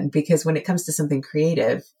over again. Because when it comes to something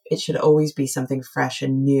creative, it should always be something fresh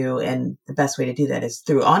and new. And the best way to do that is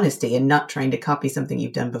through honesty and not trying to copy something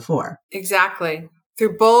you've done before. Exactly.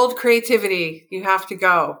 Through bold creativity, you have to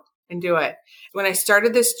go and do it. When I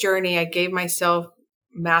started this journey, I gave myself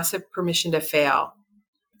massive permission to fail.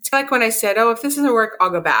 It's like when I said, if this doesn't work,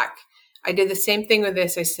 I'll go back. I did the same thing with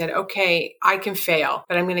this. I said, okay, I can fail,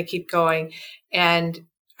 but I'm going to keep going. And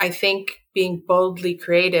I think being boldly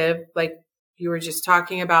creative, like you were just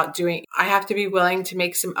talking about doing, I have to be willing to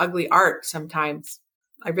make some ugly art sometimes.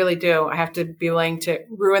 I really do. I have to be willing to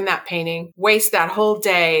ruin that painting, waste that whole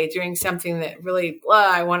day doing something that really,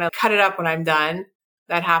 I want to cut it up when I'm done.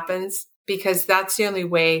 That happens because that's the only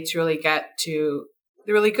way to really get to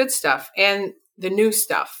the really good stuff and the new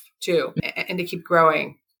stuff too, and to keep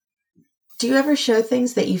growing. Do you ever show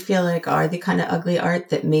things that you feel like are the kind of ugly art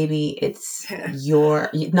that maybe it's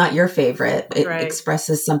not your favorite? It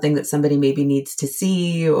expresses something that somebody maybe needs to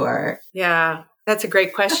see or... Yeah, that's a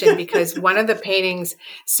great question because one of the paintings,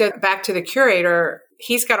 so back to the curator,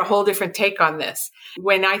 he's got a whole different take on this.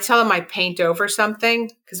 When I tell him I paint over something,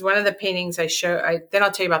 because one of the paintings then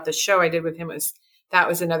I'll tell you about the show I did with him, that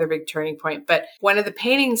was another big turning point. But one of the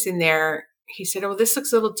paintings in there, he said, this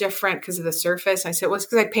looks a little different because of the surface. I said, it's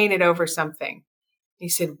because I painted over something. He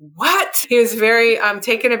said, what? He was very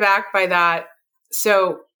taken aback by that.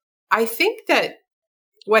 So I think that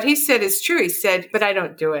what he said is true. He said, but I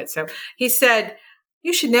don't do it. So he said,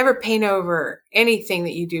 you should never paint over anything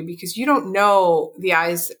that you do because you don't know the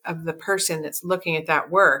eyes of the person that's looking at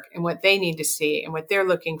that work and what they need to see and what they're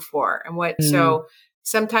looking for and what, so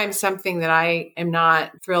sometimes something that I am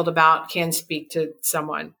not thrilled about can speak to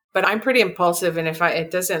someone. But I'm pretty impulsive, and if I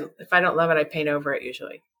don't love it, I paint over it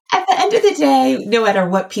usually. At the end of the day, no matter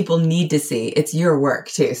what people need to see, it's your work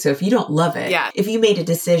too. So if you don't love it, if you made a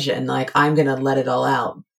decision like I'm going to let it all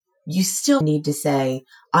out, you still need to say,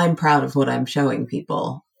 I'm proud of what I'm showing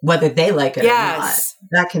people, whether they like it or not.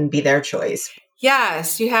 That can be their choice.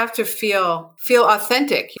 Yes, you have to feel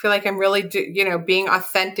authentic. Feel like I'm really, being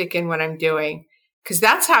authentic in what I'm doing. Because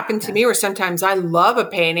that's happened to me where sometimes I love a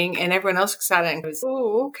painting and everyone else looks at it and goes,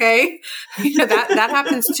 oh, okay. That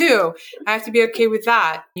happens too. I have to be okay with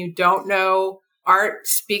that. You don't know. Art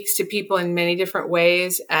speaks to people in many different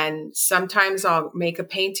ways. And sometimes I'll make a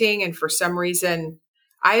painting and for some reason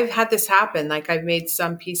I've had this happen. Like I've made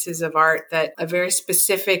some pieces of art that a very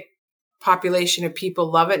specific population of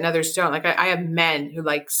people love it and others don't. Like I have men who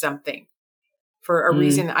like something for a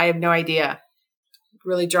reason I have no idea.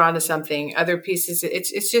 Really drawn to something. Other pieces,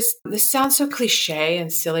 it's just, this sounds so cliche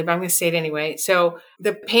and silly, but I'm going to say it anyway. So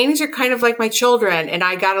the paintings are kind of like my children and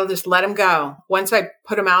I got to just let them go. Once I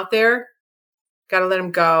put them out there, got to let them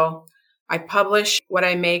go. I publish what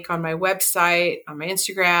I make on my website, on my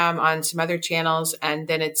Instagram, on some other channels, and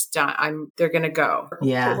then it's done. They're going to go.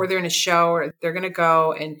 Yeah. Or they're in a show or they're going to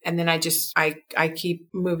go. And then I keep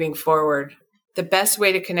moving forward. the best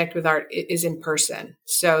way to connect with art is in person.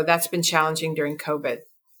 So that's been challenging during COVID.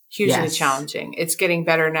 Hugely challenging. It's getting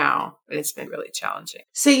better now, but it's been really challenging.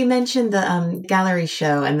 So you mentioned the gallery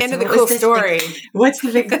show. And end of the cool story. What's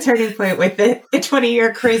the big turning point with the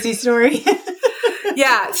 20-year crazy story?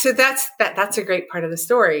 Yeah. So that's a great part of the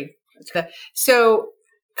story. So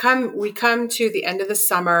we come to the end of the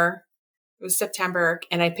summer. It was September,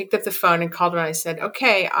 and I picked up the phone and called him and I said,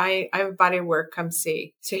 okay, I have a body of work, come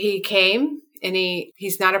see. So he came, and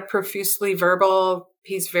he's not a profusely verbal,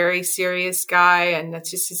 he's a very serious guy, and that's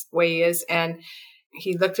just his way he is. And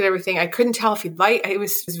he looked at everything. I couldn't tell if he'd like,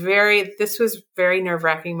 this was very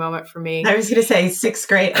nerve-wracking moment for me. I was going to say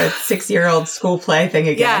 6-year-old school play thing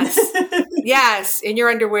again. Yes. Yes. In your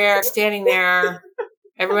underwear, standing there,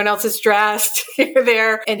 everyone else is dressed, you're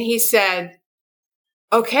there. And he said,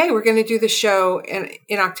 okay, we're going to do the show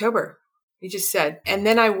in October. He just said. And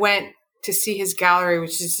then I went to see his gallery,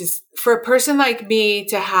 which is just, for a person like me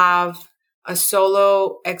to have a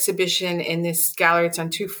solo exhibition in this gallery. It's on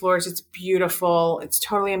 2 floors. It's beautiful. It's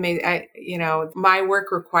totally amazing. My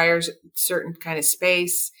work requires a certain kind of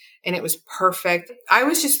space, and it was perfect. I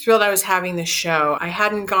was just thrilled I was having this show. I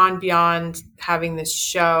hadn't gone beyond having this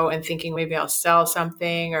show and thinking maybe I'll sell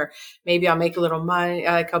something or maybe I'll make a little money.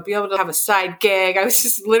 Like I'll be able to have a side gig. I was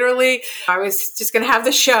just going to have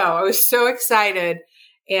the show. I was so excited.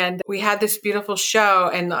 And we had this beautiful show,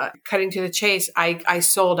 and cutting to the chase, I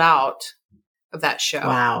sold out of that show.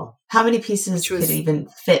 Wow. How many pieces could even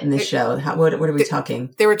fit in the show? What are we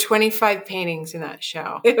talking? There were 25 paintings in that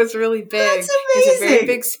show. It was really big. That's amazing. It was a very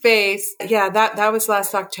big space. Yeah, that was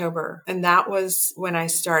last October. And that was when I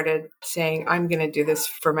started saying, I'm going to do this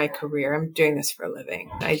for my career. I'm doing this for a living.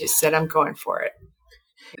 I just said, I'm going for it.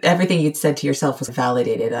 Everything you'd said to yourself was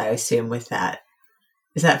validated, I assume, with that.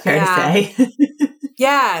 Is that fair to say?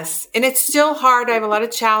 Yes. And it's still hard. I have a lot of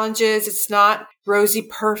challenges. It's not rosy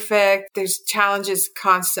perfect. There's challenges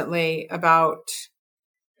constantly about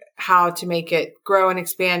how to make it grow and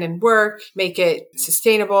expand and work, make it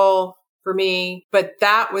sustainable for me. But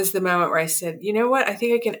that was the moment where I said, you know what? I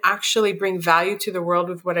think I can actually bring value to the world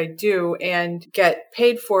with what I do and get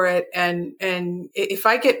paid for it. And if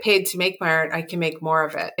I get paid to make my art, I can make more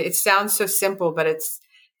of it. It sounds so simple, but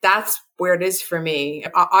that's where it is for me.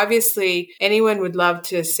 Obviously, anyone would love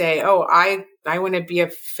to say, oh, I want to be a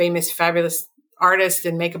famous, fabulous artist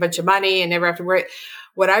and make a bunch of money and never have to worry.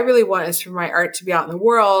 What I really want is for my art to be out in the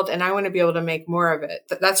world, and I want to be able to make more of it.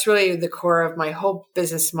 That's really the core of my whole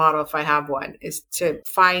business model, if I have one, is to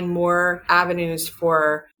find more avenues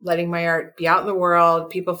for letting my art be out in the world,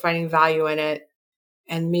 people finding value in it,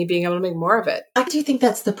 and me being able to make more of it. I do think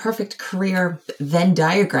that's the perfect career Venn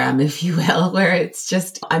diagram, if you will, where it's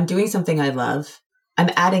just, I'm doing something I love, I'm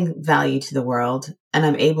adding value to the world, and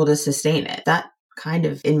I'm able to sustain it. That kind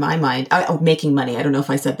of, in my mind, making money. I don't know if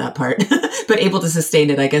I said that part, but able to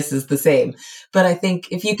sustain it, I guess, is the same. But I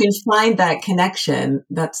think if you can find that connection,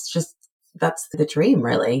 that's the dream,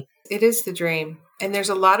 really. It is the dream. And there's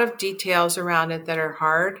a lot of details around it that are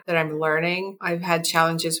hard that I'm learning. I've had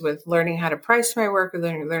challenges with learning how to price my work,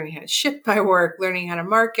 learning how to ship my work, learning how to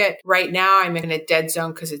market. Right now, I'm in a dead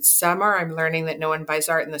zone because it's summer. I'm learning that no one buys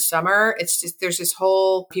art in the summer. It's just, there's this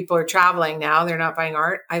whole, people are traveling now. They're not buying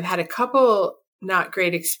art. I've had a couple not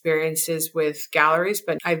great experiences with galleries,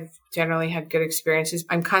 but I've generally had good experiences.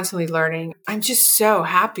 I'm constantly learning. I'm just so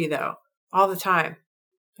happy though, all the time.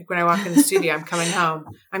 Like when I walk in the studio, I'm coming home.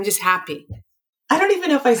 I'm just happy. I don't even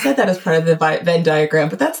know if I said that as part of the Venn diagram,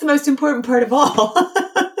 but that's the most important part of all.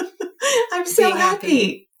 I'm so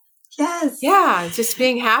happy. Yes. Yeah, just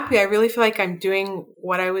being happy. I really feel like I'm doing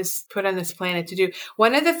what I was put on this planet to do.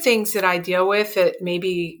 One of the things that I deal with that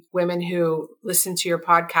maybe women who listen to your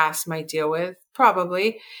podcast might deal with,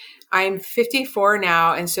 probably, I'm 54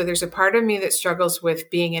 now. And so there's a part of me that struggles with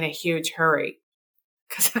being in a huge hurry.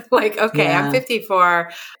 Because I'm like, okay, yeah. I'm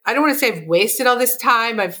 54. I don't want to say I've wasted all this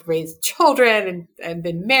time. I've raised children and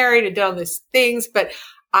been married and done all these things, but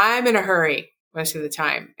I'm in a hurry most of the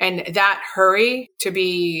time. And that hurry to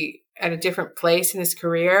be at a different place in this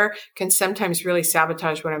career can sometimes really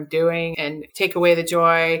sabotage what I'm doing and take away the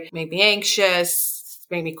joy, make me anxious,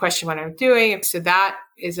 make me question what I'm doing. So that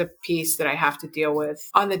is a piece that I have to deal with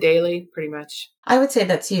on the daily, pretty much. I would say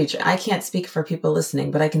that's huge. I can't speak for people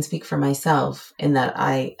listening, but I can speak for myself in that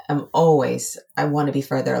I want to be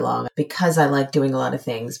further along because I like doing a lot of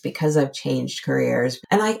things, because I've changed careers.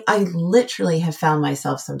 And I literally have found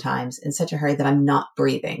myself sometimes in such a hurry that I'm not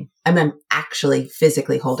breathing. I'm actually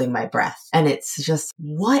physically holding my breath. And it's just,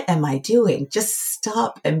 what am I doing? Just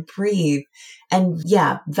stop and breathe. And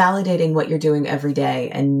yeah, validating what you're doing every day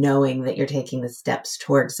and knowing that you're taking the steps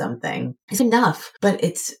towards something is enough. But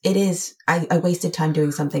I wasted time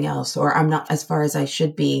doing something else, or I'm not as far as I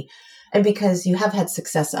should be. And because you have had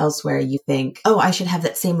success elsewhere, you think, oh, I should have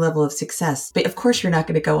that same level of success. But of course, you're not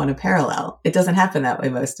going to go on a parallel. It doesn't happen that way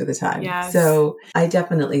most of the time. Yes. So I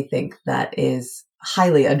definitely think that is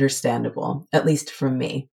highly understandable, at least from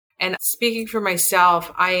me. And speaking for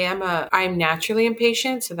myself, I'm naturally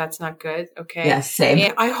impatient, so that's not good. Okay. Yes, same.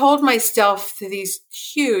 And I hold myself to these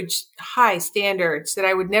huge, high standards that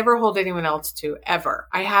I would never hold anyone else to ever.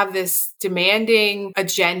 I have this demanding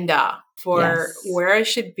agenda for where I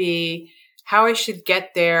should be, how I should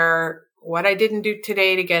get there, what I didn't do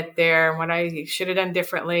today to get there, and what I should have done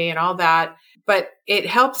differently and all that. But it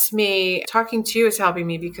helps me. Talking to you is helping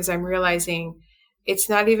me because I'm realizing it's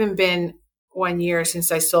not even been 1 year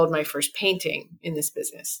since I sold my first painting in this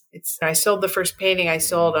business. I sold the first painting I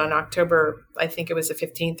sold on October, I think it was the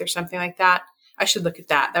 15th or something like that. I should look at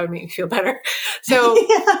that. That would make me feel better. So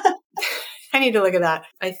I need to look at that.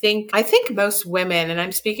 I think most women, and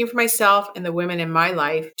I'm speaking for myself and the women in my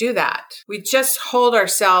life, do that. We just hold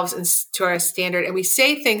ourselves to our standard, and we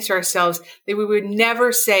say things to ourselves that we would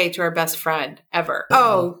never say to our best friend ever.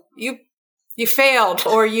 Oh, you failed,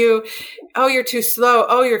 or you're too slow.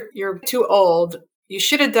 Oh, you're too old. You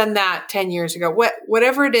should have done that 10 years ago.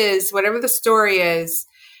 Whatever it is, whatever the story is,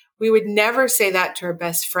 we would never say that to our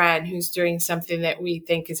best friend who's doing something that we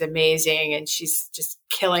think is amazing and she's just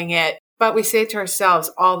killing it. But we say it to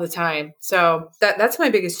ourselves all the time. So that's my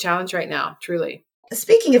biggest challenge right now, truly.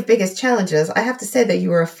 Speaking of biggest challenges, I have to say that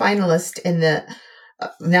you were a finalist in the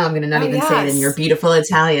now I'm going to not even say it in your beautiful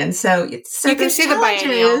Italian. So you can say the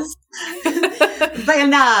biennial.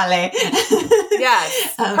 Biennale.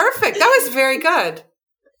 Yes. Perfect. That was very good.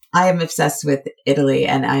 I am obsessed with Italy,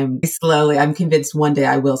 and I'm convinced one day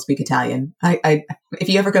I will speak Italian. If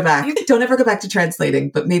you ever go back, don't ever go back to translating,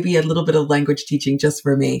 but maybe a little bit of language teaching just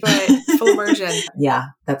for me. Right. Full immersion. Yeah,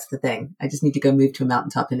 that's the thing. I just need to go move to a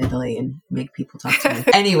mountaintop in Italy and make people talk to me.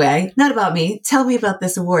 Anyway, not about me. Tell me about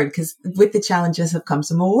this award, because with the challenges have come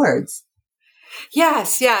some awards.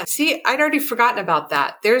 Yes. Yeah. See, I'd already forgotten about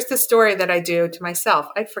that. There's the story that I do to myself.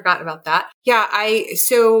 I'd forgotten about that. Yeah.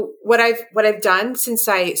 So what I've done since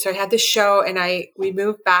I had this show and we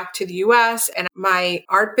moved back to the US, and my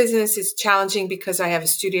art business is challenging because I have a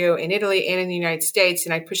studio in Italy and in the United States,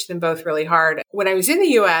 and I push them both really hard. When I was in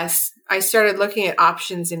the US, I started looking at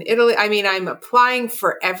options in Italy. I mean, I'm applying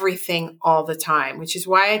for everything all the time, which is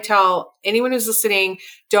why I tell anyone who's listening,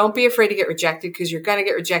 don't be afraid to get rejected, because you're going to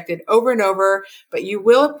get rejected over and over, but you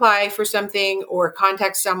will apply for something or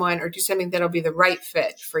contact someone or do something that'll be the right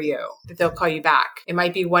fit for you, that they'll call you back. It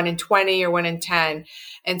might be 1 in 20 or 1 in 10.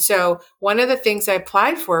 And so one of the things I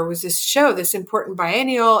applied for was this show, this important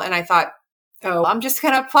biennial. And I thought, oh, I'm just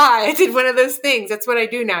going to apply. I did one of those things. That's what I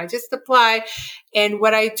do now. I just apply. And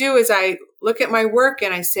what I do is I look at my work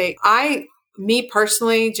and I say, me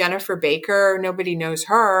personally, Jennifer Baker, nobody knows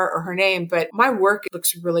her or her name, but my work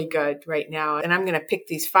looks really good right now. And I'm going to pick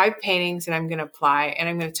these 5 paintings and I'm going to apply, and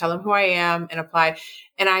I'm going to tell them who I am and apply.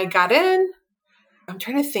 And I got in. I'm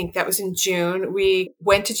trying to think. That was in June. We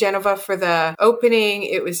went to Genova for the opening.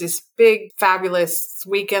 It was this big, fabulous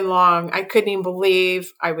weekend long. I couldn't even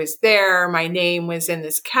believe I was there. My name was in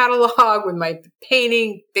this catalog with my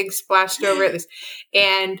painting, big splashed over it.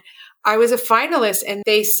 And I was a finalist, and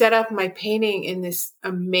they set up my painting in this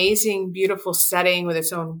amazing, beautiful setting with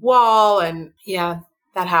its own wall. And yeah,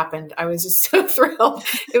 that happened. I was just so thrilled.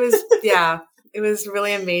 It was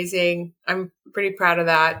really amazing. I'm pretty proud of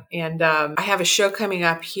that. And I have a show coming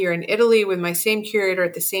up here in Italy with my same curator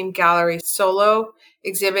at the same gallery, solo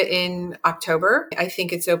exhibit in October. I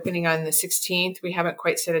think it's opening on the 16th. We haven't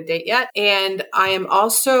quite set a date yet. And I am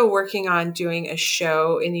also working on doing a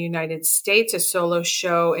show in the United States, a solo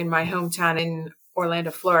show in my hometown in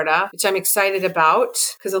Orlando, Florida, which I'm excited about,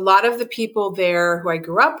 because a lot of the people there who I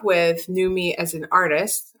grew up with knew me as an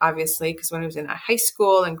artist, obviously, because when I was in high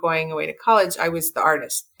school and going away to college, I was the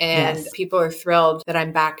artist. And people are thrilled that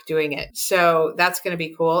I'm back doing it. So that's going to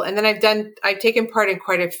be cool. And then I've taken part in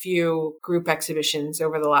quite a few group exhibitions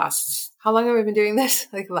over the last, how long have I been doing this?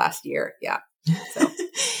 Like last year. Yeah. So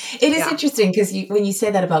it is interesting because when you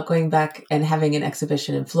say that about going back and having an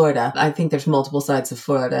exhibition in Florida, I think there's multiple sides of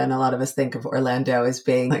Florida, and a lot of us think of Orlando as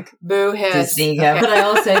being like boo hiss. Disney. Okay. But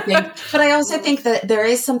I also think that there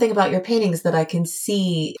is something about your paintings that I can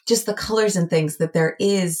see, just the colors and things, that there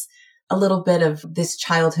is a little bit of this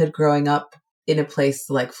childhood growing up in a place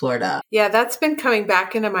like Florida. Yeah, that's been coming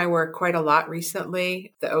back into my work quite a lot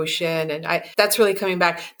recently, the ocean. And that's really coming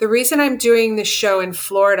back. The reason I'm doing this show in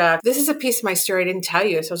Florida, this is a piece of my story I didn't tell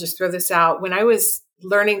you, so I'll just throw this out. When I was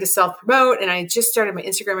learning to self-promote, and I just started my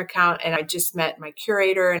Instagram account, and I just met my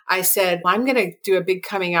curator, and I said, well, I'm going to do a big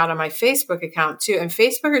coming out on my Facebook account too. And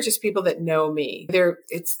Facebook are just people that know me.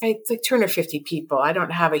 It's like 250 people. I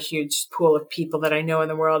don't have a huge pool of people that I know in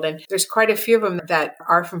the world. And there's quite a few of them that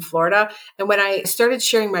are from Florida. And when I started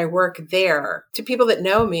sharing my work there to people that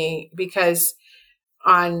know me, because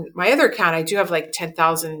on my other account, I do have like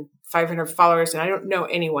 10,500 followers, and I don't know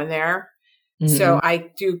anyone there. So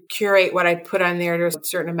I do curate what I put on there to a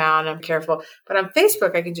certain amount. I'm careful. But on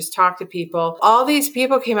Facebook, I can just talk to people. All these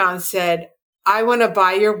people came out and said, I want to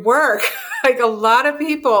buy your work. Like a lot of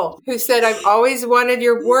people who said, I've always wanted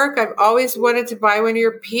your work. I've always wanted to buy one of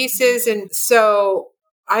your pieces. And so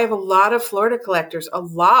I have a lot of Florida collectors, a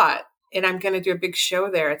lot. And I'm going to do a big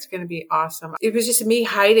show there. It's going to be awesome. It was just me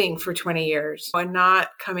hiding for 20 years and not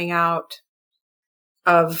coming out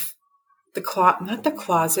of not the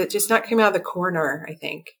closet, just not coming out of the corner, I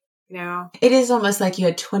think. It is almost like you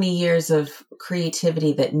had 20 years of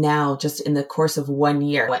creativity that now just in the course of 1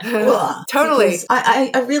 year went, totally.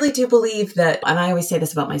 I really do believe that, and I always say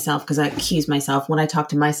this about myself because I accuse myself when I talk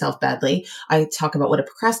to myself badly, I talk about what a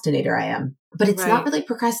procrastinator I am, but it's not really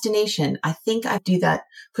procrastination. I think I do that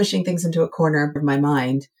pushing things into a corner of my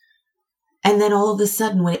mind. And then all of a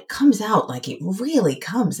sudden when it comes out, like it really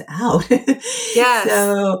comes out. Yes.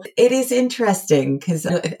 So it is interesting because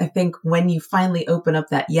I think when you finally open up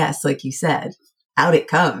that yes, like you said, out it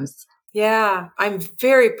comes. Yeah. I'm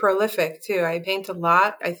very prolific too. I paint a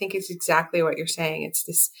lot. I think it's exactly what you're saying. It's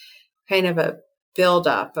this kind of a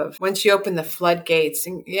buildup of once you open the floodgates.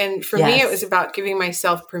 And for me, it was about giving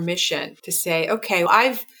myself permission to say, okay,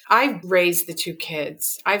 I've raised the 2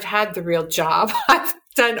 kids. I've had the real job. I've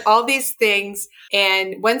done all these things.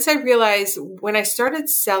 And once I realized, when I started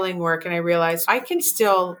selling work and I realized I can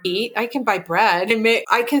still eat, I can buy bread, and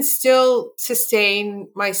I can still sustain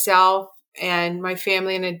myself and my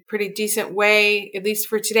family in a pretty decent way, at least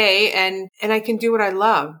for today. And I can do what I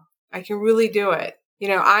love. I can really do it.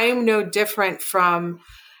 I am no different from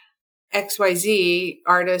XYZ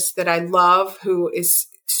artist that I love, who is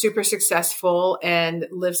super successful and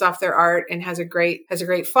lives off their art and has a great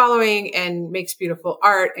following and makes beautiful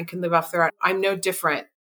art and can live off their art. I'm no different.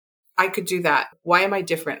 I could do that. Why am I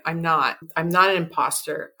different? I'm not an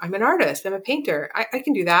imposter. I'm an artist. I'm a painter. I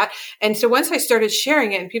can do that. And so once I started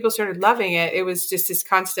sharing it and people started loving it, it was just this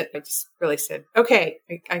constant, I just really said, okay,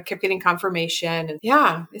 I kept getting confirmation. And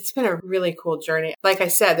yeah, it's been a really cool journey. Like I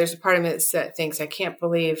said, there's a part of me that thinks I can't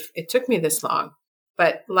believe it took me this long,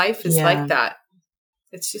 but life is like that.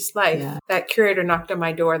 It's just life. Yeah. That curator knocked on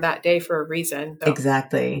my door that day for a reason. So.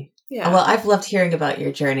 Exactly. Yeah. Well, I've loved hearing about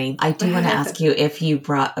your journey. I do want to ask you if you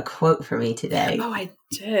brought a quote for me today. Oh, I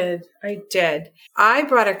did. I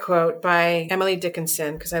brought a quote by Emily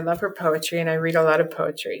Dickinson because I love her poetry and I read a lot of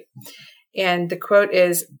poetry. And the quote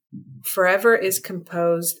is, "Forever is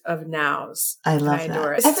composed of nows." I love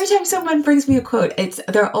that. Every time someone brings me a quote,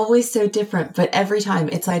 they're always so different, but every time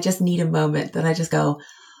it's I just need a moment that I just go,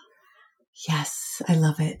 yes, I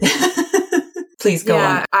love it. Please go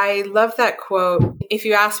on. I love that quote. If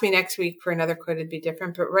you ask me next week for another quote, it'd be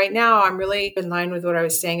different. But right now, I'm really in line with what I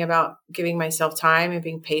was saying about giving myself time and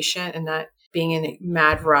being patient and not being in a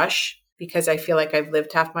mad rush, because I feel like I've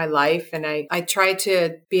lived half my life. And I try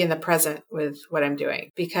to be in the present with what I'm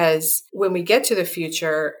doing, because when we get to the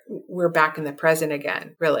future, we're back in the present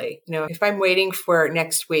again, really. If I'm waiting for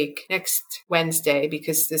next Wednesday,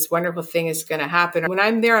 because this wonderful thing is going to happen, when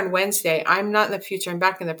I'm there on Wednesday, I'm not in the future, I'm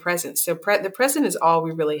back in the present. So the present is all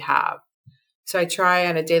we really have. So I try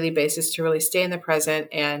on a daily basis to really stay in the present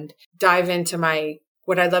and dive into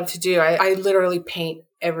what I love to do. I literally paint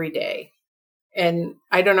every day. And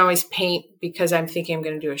I don't always paint because I'm thinking I'm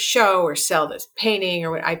going to do a show or sell this painting,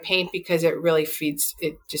 or I paint because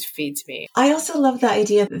it just feeds me. I also love the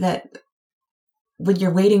idea that when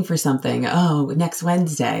you're waiting for something, next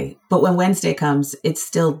Wednesday, but when Wednesday comes, it's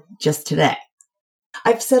still just today.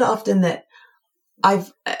 I've said often that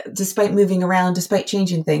despite moving around, despite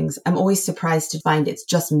changing things, I'm always surprised to find it's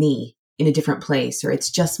just me in a different place, or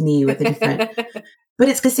it's just me with a different, but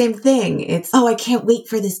it's the same thing. It's, I can't wait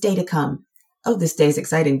for this day to come. Oh, this day is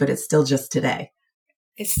exciting, but it's still just today.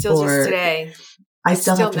 It's still just today. I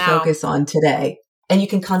still have to focus on today. And you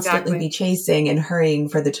can constantly be chasing and hurrying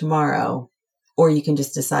for the tomorrow, or you can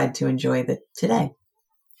just decide to enjoy the today.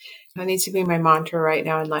 That needs to be my mantra right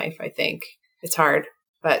now in life, I think. It's hard,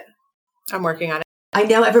 but I'm working on it. I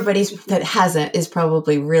know everybody that hasn't is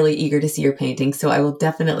probably really eager to see your painting, so I will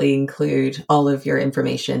definitely include all of your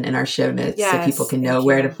information in our show notes so people can know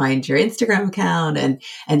where to find your Instagram account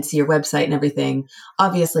and see your website and everything.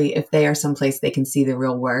 Obviously, if they are someplace they can see the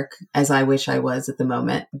real work, as I wish I was at the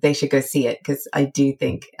moment, they should go see it, because I do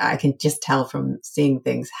think I can just tell from seeing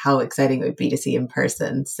things how exciting it would be to see in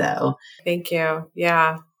person. So thank you.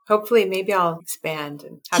 Yeah. Hopefully, maybe I'll expand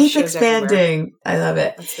and have keep shows expanding. everywhere. I love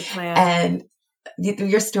it. That's the plan. And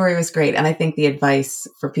your story was great. And I think the advice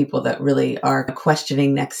for people that really are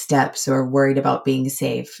questioning next steps or worried about being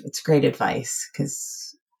safe, it's great advice,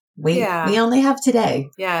 because we only have today.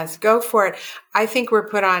 Yes, go for it. I think we're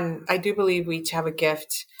put on, I do believe we each have a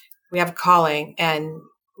gift. We have a calling, and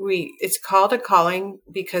it's called a calling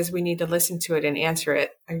because we need to listen to it and answer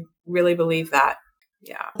it. I really believe that.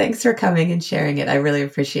 Yeah. Thanks for coming and sharing it. I really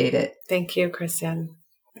appreciate it. Thank you, Kristen.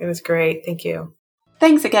 It was great. Thank you.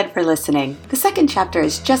 Thanks again for listening. The second chapter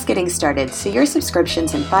is just getting started, so your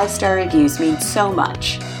subscriptions and 5-star reviews mean so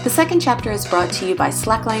much. The second chapter is brought to you by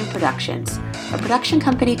Slackline Productions, a production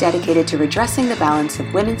company dedicated to redressing the balance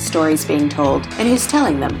of women's stories being told and who's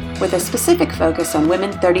telling them, with a specific focus on women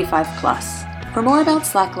 35+. For more about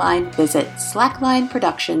Slackline, visit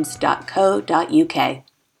slacklineproductions.co.uk.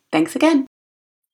 Thanks again.